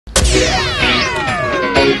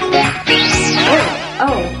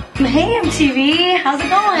Oh, hey MTV, how's it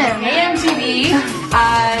going? Hey MTV,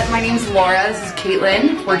 my name's Laura, this is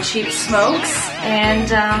Kaitlin, we're Cheap Smokes,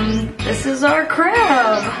 And this is our crib.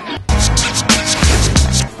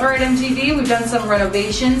 Alright MTV, we've done some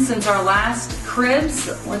renovations since our last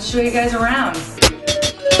cribs. Let's show you guys around.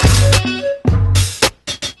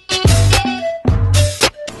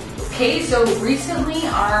 Okay, so recently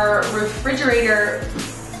our refrigerator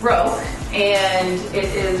broke and it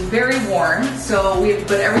is very warm, so we've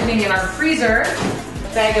put everything in our freezer.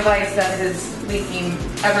 A bag of ice that is leaking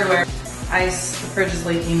everywhere. Ice, the fridge is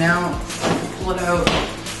leaking now. Pull it out.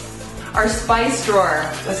 Our spice drawer.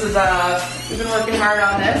 This is we've been working hard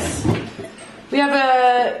on this. We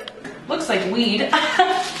have looks like weed.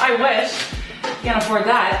 I wish. Can't afford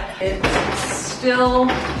that. It's still.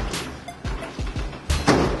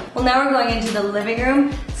 Well, now we're going into the living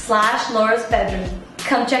room / Laura's bedroom.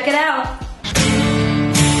 Come check it out.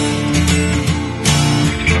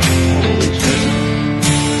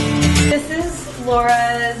 This is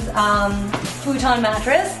Laura's futon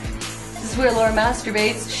mattress. This is where Laura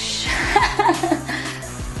masturbates.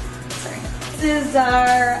 Sorry. This is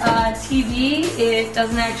our TV. It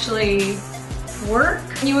doesn't actually work.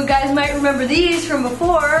 You guys might remember these from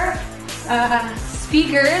before.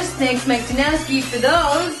 Speakers. Thanks Mike Tanaski for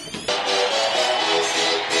those.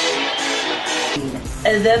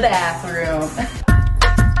 The bathroom.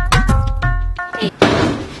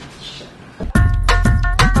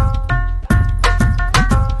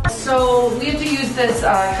 So we have to use this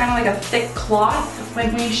kind of like a thick cloth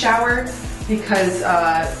when we shower because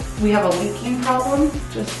we have a leaking problem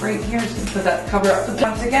just right here. So put that cover up.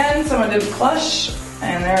 Once again, someone did flush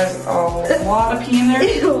and there's a lot of pee in there.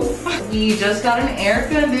 Ew. We just got an air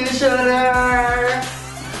conditioner.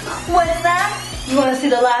 What's that? You want to see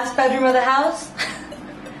the last bedroom of the house?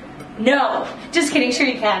 No. Just kidding, sure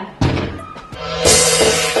you can.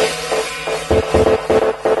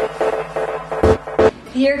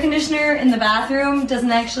 The air conditioner in the bathroom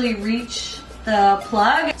doesn't actually reach the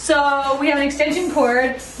plug. So we have an extension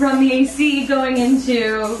cord from the AC going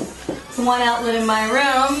into the one outlet in my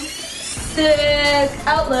room. 6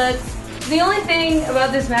 outlets. The only thing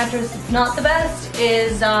about this mattress that's not the best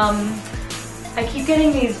is I keep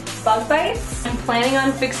getting these bug bites. I'm planning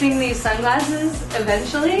on fixing these sunglasses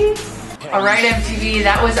eventually. Alright MTV,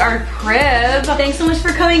 that was our crib. Thanks so much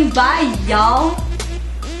for coming by, y'all.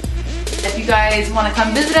 If you guys want to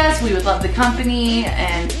come visit us, we would love the company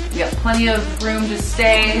and we got plenty of room to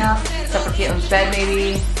stay. Except for Caitlin's bed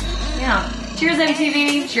maybe. Yeah. Cheers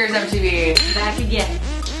MTV. Cheers MTV. Back again.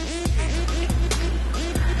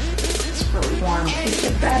 It's really warm. It's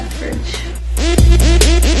a bad fridge.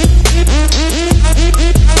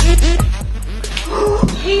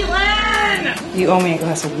 Kaitlin! You owe me a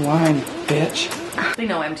glass of wine, bitch. They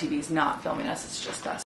know MTV's not filming us, it's just us.